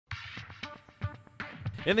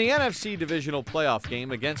In the NFC Divisional playoff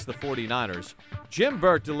game against the 49ers, Jim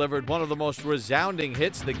Burt delivered one of the most resounding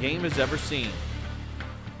hits the game has ever seen.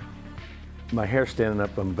 My hair's standing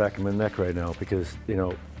up on the back of my neck right now because, you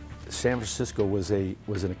know, San Francisco was an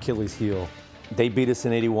Achilles heel. They beat us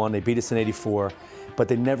in '81, they beat us in '84, but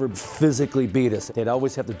they never physically beat us. They'd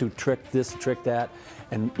always have to do trick this, trick that,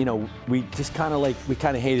 and, you know, we just kind of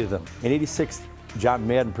hated them. In '86, John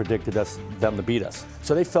Madden predicted them to beat us.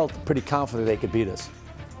 So they felt pretty confident they could beat us.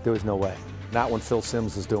 There was no way. Not when Phil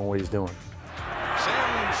Simms is doing what he's doing.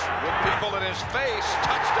 Simms with people in his face.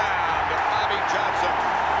 Touchdown to Bobby Johnson.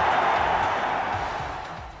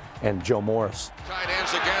 And Joe Morris. Tight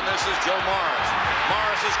ends again. This is Joe Morris.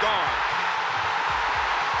 Morris is gone.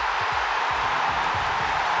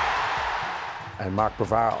 And Mark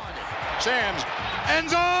Bavaro. Simms. End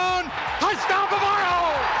zone. Touchdown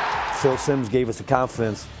Bavaro. Phil Simms gave us the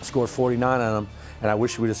confidence, scored 49 on him, and I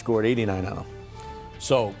wish we would have scored 89 on him.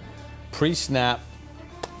 So, pre-snap,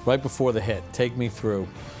 right before the hit, take me through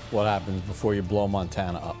what happens before you blow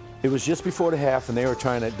Montana up. It was just before the half, and they were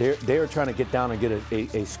trying to get down and get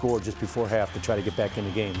a score just before half to try to get back in the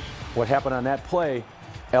game. What happened on that play?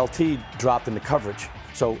 LT dropped into coverage,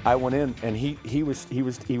 so I went in, and he was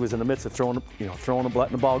in the midst of throwing,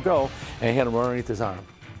 letting the ball go, and I hit him right underneath his arm.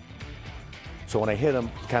 So when I hit him,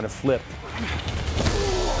 he kind of flipped.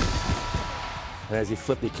 And as he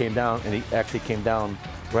flipped, he came down, and he actually came down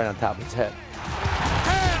right on top of his head.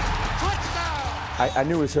 I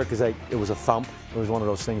knew it was hurt because it was a thump. It was one of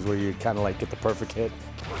those things where you kind of get the perfect hit.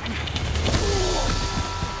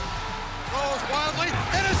 Throws wildly,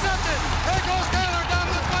 intercepted. There goes Taylor down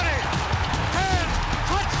to the 20. 10,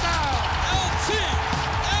 touchdown. LT,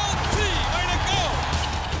 way to go.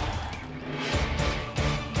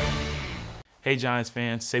 Hey Giants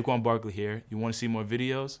fans, Saquon Barkley here. You want to see more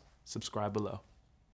videos? Subscribe below.